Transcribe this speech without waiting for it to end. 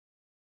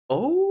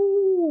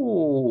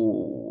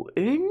Oh,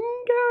 interesting.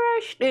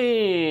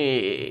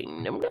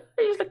 Them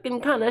guys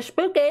looking kind of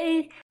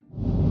spooky.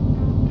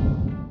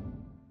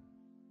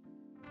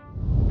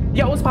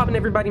 Yo, what's poppin',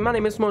 everybody? My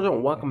name is Smojo,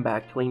 and welcome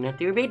back to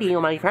another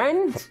video, my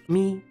friends.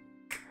 Me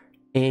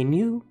and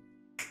you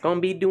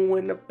gonna be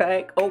doing the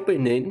pack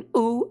opening.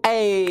 Ooh,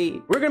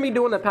 hey, we're gonna be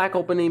doing the pack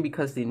opening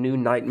because the new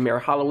Nightmare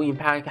Halloween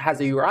pack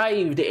has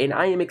arrived, and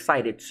I am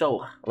excited.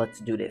 So let's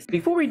do this.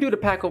 Before we do the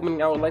pack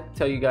opening, I would like to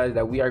tell you guys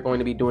that we are going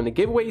to be doing the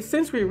giveaway.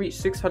 Since we reached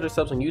 600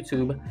 subs on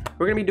YouTube,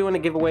 we're gonna be doing a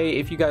giveaway.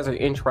 If you guys are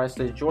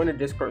interested, join the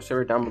Discord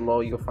server down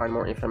below. You'll find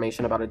more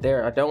information about it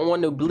there. I don't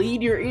want to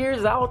bleed your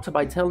ears out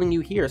by telling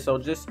you here, so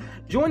just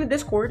join the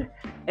Discord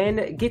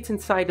and get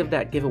inside of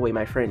that giveaway,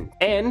 my friend.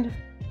 And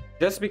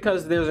just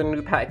because there's a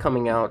new pack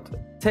coming out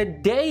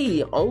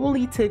today,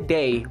 only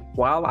today,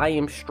 while I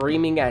am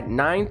streaming at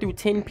 9 through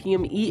 10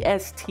 p.m.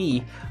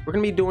 EST, we're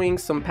gonna be doing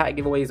some pack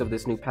giveaways of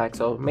this new pack.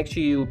 So make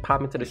sure you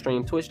pop into the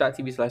stream,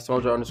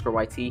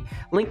 twitch.tv/smojo_YT,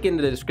 link in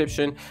the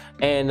description.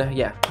 And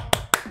yeah,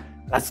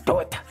 let's do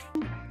it.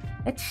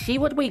 Let's see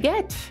what we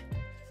get.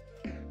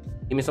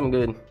 Give me something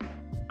good.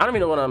 I don't even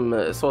know what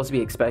I'm supposed to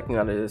be expecting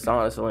out of this,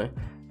 honestly.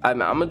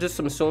 I'm just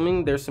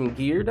assuming there's some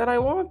gear that I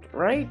want,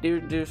 right?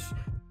 There's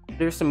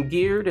some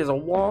gear, there's a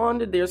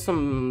wand, there's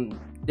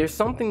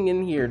something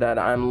in here that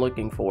I'm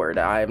looking for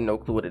that I have no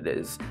clue what it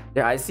is.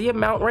 There, I see a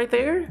mount right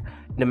there.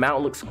 The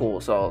mount looks cool,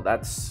 so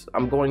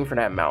I'm going for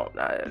that mount.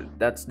 Yeah,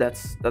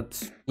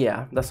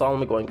 that's all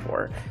I'm going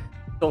for.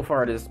 So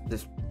far, this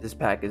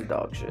pack is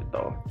dog shit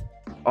though.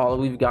 All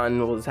we've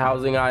gotten was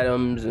housing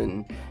items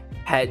and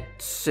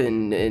pets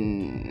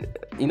and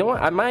you know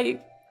what? I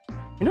might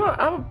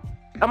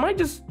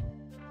just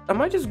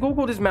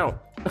Google this mount.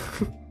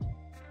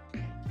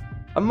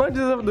 I might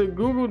just have to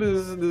Google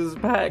this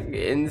pack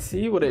and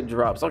see what it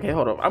drops. Okay,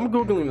 hold on. I'm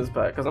Googling this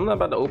pack because I'm not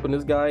about to open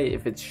this guy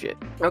if it's shit.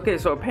 Okay,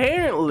 so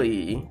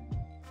apparently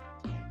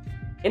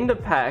in the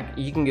pack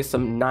you can get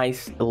some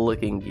nice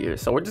looking gear.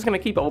 So we're just gonna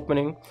keep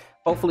opening.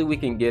 Hopefully we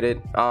can get it.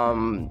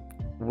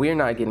 We're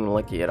not getting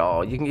lucky at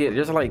all. You can get,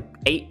 there's like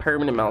 8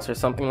 permanent mounts or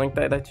something like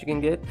that you can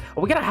get.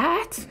 Oh, we got a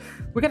hat.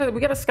 We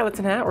got a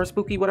skeleton hat or a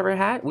spooky whatever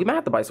hat. We might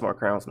have to buy some more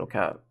crowns, no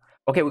cap.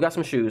 Okay, we got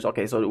some shoes.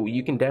 Okay, so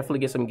you can definitely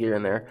get some gear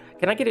in there.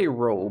 Can I get a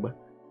robe?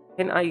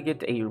 Can I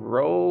get a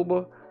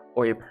robe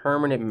or a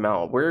permanent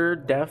mount? We're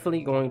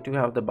definitely going to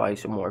have to buy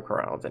some more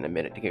crowns in a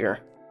minute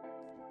here.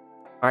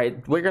 All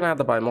right, we're gonna have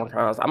to buy more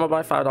crowns. I'm gonna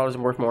buy $5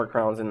 worth more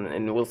crowns,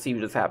 and we'll see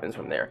what just happens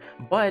from there.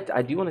 But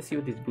I do want to see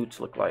what these boots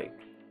look like.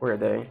 Where are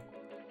they?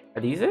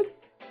 Are these it?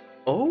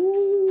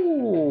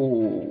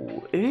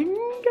 Oh,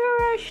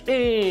 interesting.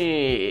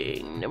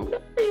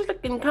 He's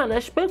looking kind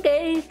of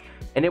spooky.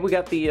 And then we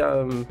got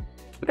the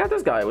we got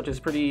this guy, which is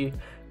pretty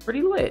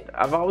lit.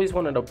 I've always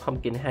wanted a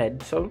pumpkin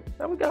head, so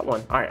now we got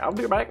one. All right, I'll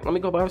be right back. Let me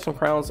go buy some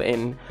crowns,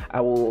 and I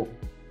will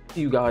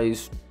see you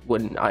guys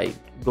when I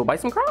go buy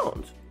some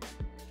crowns.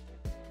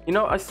 You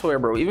know, I swear,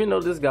 bro, even though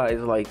this guy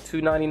is like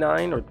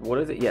 $2.99 or what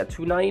is it? Yeah,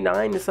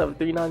 $2.99 instead of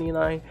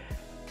 $3.99.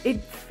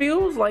 It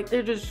feels like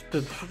they're just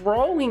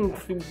throwing,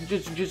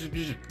 just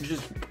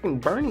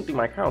burning through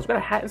my crowns. We got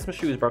a hat and some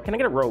shoes, bro. Can I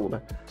get a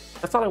robe?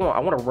 That's all I want.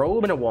 I want a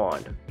robe and a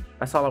wand.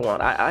 That's all I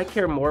want. I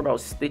care more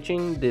about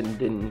stitching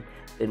than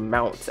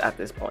mounts at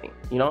this point.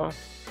 You know,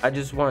 I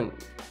just want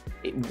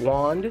a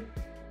wand.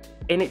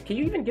 And can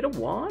you even get a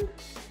wand?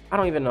 I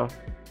don't even know.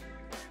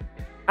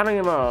 I don't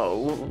even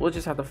know. We'll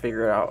just have to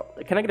figure it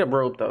out. Can I get a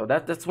robe though?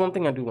 That's one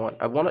thing I do want.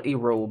 I want a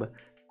robe.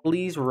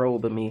 Please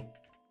robe me,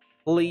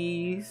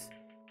 please.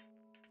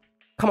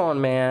 Come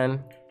on,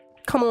 man.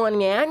 Come on,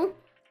 man.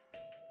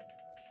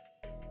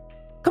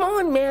 Come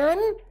on, man.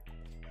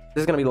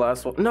 This is gonna be the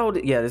last one. No,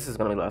 yeah, this is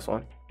gonna be the last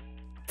one.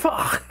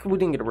 Fuck, we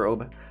didn't get a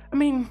robe. I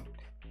mean,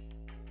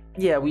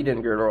 yeah, we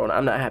didn't get a robe.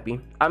 I'm not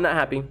happy. I'm not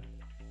happy.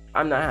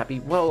 I'm not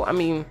happy. Well, I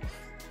mean,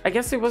 I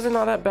guess it wasn't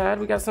all that bad.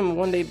 We got some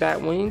one-day bat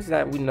wings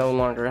that we no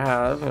longer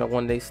have, and a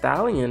one-day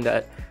stallion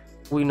that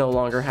we no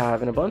longer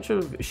have, and a bunch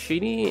of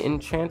shitty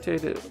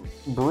enchanted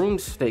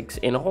broomsticks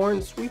and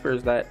horn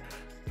sweepers that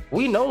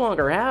we no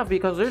longer have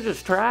because they're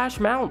just trash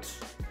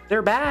mounts.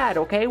 They're bad,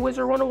 okay?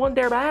 Wizard101,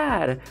 they're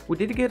bad. We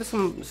did get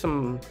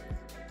some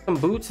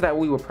boots that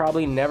we would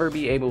probably never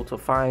be able to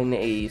find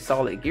a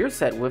solid gear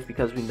set with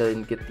because we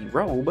didn't get the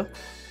robe,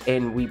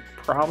 and we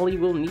probably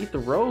will need the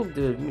robe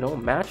to, you know,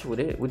 match with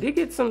it. We did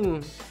get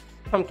some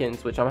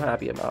pumpkins, which I'm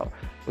happy about.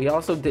 We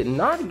also did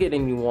not get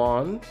any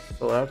wand,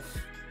 so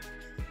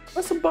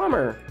that's a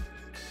bummer.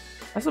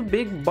 That's a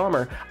big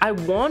bummer. I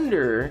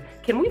wonder,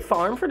 can we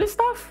farm for this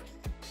stuff?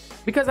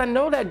 Because I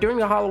know that during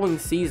the Halloween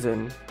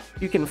season,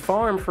 you can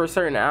farm for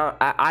certain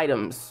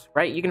items,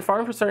 right? You can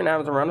farm for certain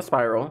items around the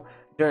spiral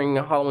during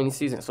the Halloween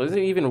season. So is it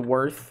even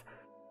worth?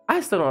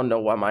 I still don't know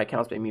why my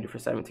account's been muted for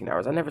 17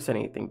 hours. I never said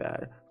anything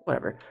bad.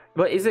 Whatever.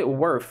 But is it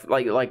worth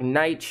like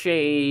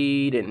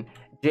Nightshade and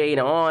Jade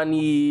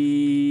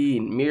Ani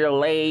and Mirror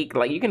Lake?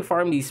 Like, you can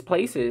farm these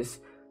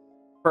places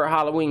for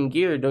Halloween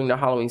gear during the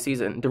Halloween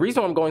season. The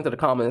reason I'm going to the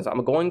comments,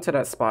 I'm going to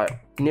that spot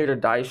near the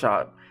dye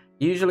shop.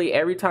 Usually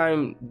every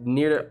time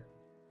near the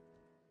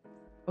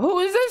Who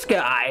is this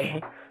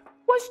guy?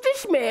 What's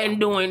this man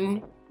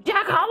doing?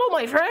 Jack Hollow,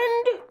 my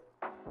friend?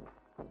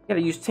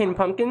 Gotta use 10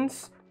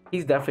 pumpkins.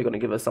 He's definitely gonna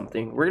give us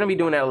something. We're gonna be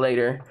doing that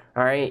later.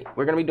 All right,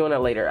 we're gonna be doing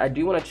that later. I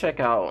do want to check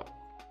out,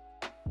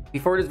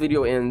 before this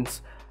video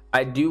ends,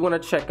 I do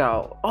want to check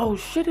out. Oh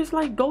shit, it's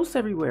like ghosts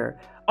everywhere.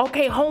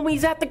 Okay,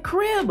 homie's at the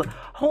crib.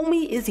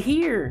 Homie is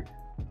here.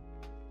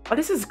 Oh,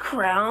 this is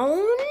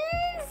crowns.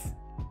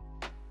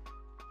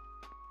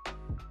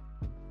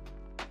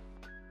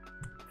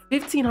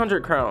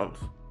 1,500 crowns.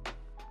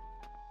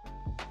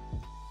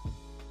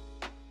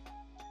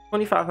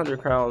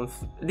 2,500 crowns.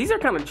 These are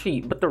kind of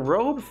cheap, but the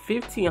robe,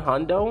 15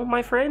 hundo,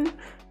 my friend.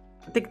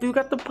 I think dude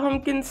got the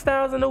pumpkin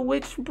styles and the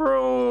witch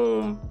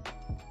broom.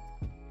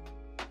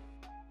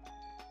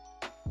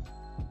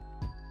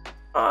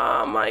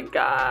 Oh my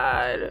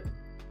god.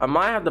 I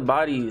might have the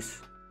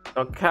bodies.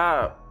 No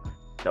cap.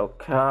 No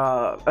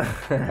cap.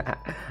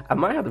 I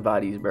might have the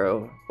bodies,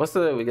 bro. What's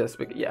the, we gotta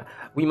speak, yeah.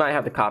 We might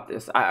have to cop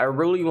this. I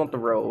really want the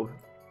robe.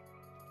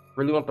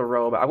 Really want the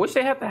robe. I wish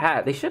they had the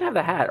hat. They should have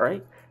the hat,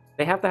 right?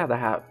 They have to have the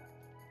hat.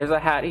 There's a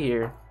hat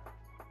here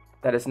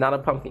that is not a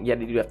pumpkin. Yeah,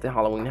 they do have the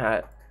Halloween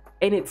hat.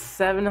 And it's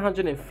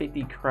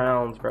 750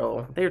 crowns,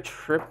 bro. They're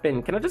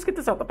tripping. Can I just get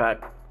this out the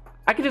pack?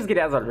 I can just get it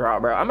as a draw,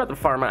 bro. I'm about to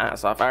farm my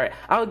ass off. All right,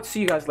 I'll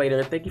see you guys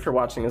later. Thank you for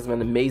watching. This has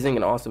been an amazing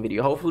and awesome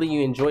video. Hopefully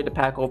you enjoyed the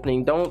pack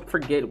opening. Don't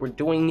forget, we're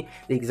doing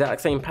the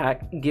exact same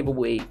pack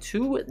giveaway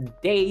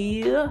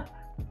today,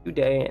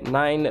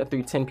 9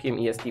 through 10 p.m.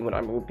 EST, when I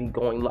will be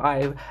going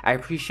live. I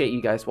appreciate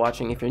you guys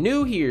watching. If you're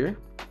new here,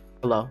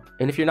 hello.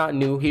 And if you're not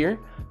new here,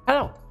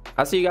 hello.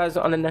 I'll see you guys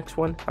on the next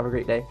one. Have a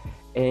great day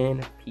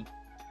and peace.